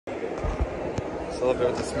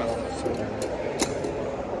elevator with the smell.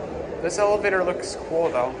 This elevator looks cool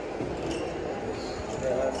though.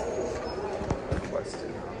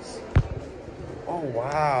 Westinghouse. Oh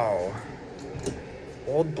wow.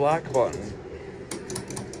 Old Black Button.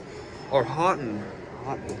 Or Haughton.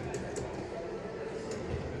 Haughton.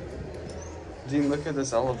 Dean, look at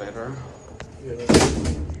this elevator. Yeah.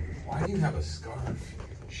 Why do you have a scarf?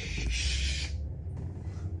 Shh.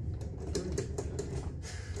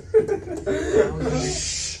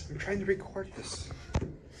 I'm trying to record this.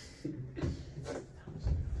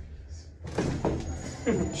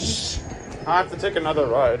 Shh. I have to take another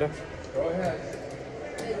ride. Go ahead.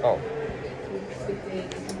 Oh.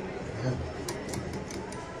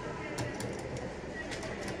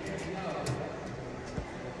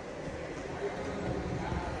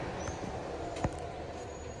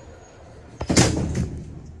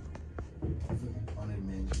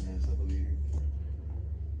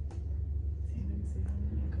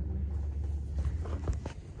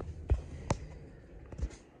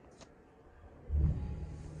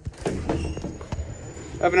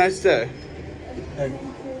 Have a nice day. Hey.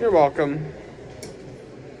 You're welcome.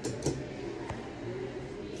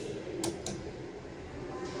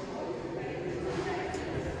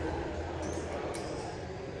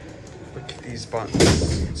 Look at these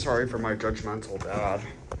buttons. Sorry for my judgmental dad.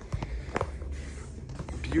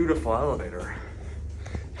 Beautiful elevator.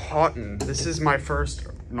 Haughton. This is my first.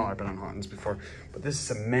 No, I've been on Haughton's before, but this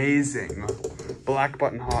is amazing. Black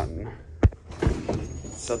Button Haughton.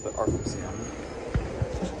 It's at the Art Museum.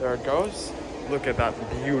 There it goes. Look at that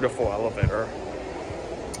beautiful elevator.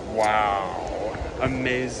 Wow.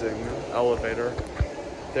 Amazing elevator.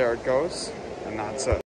 There it goes. And that's it.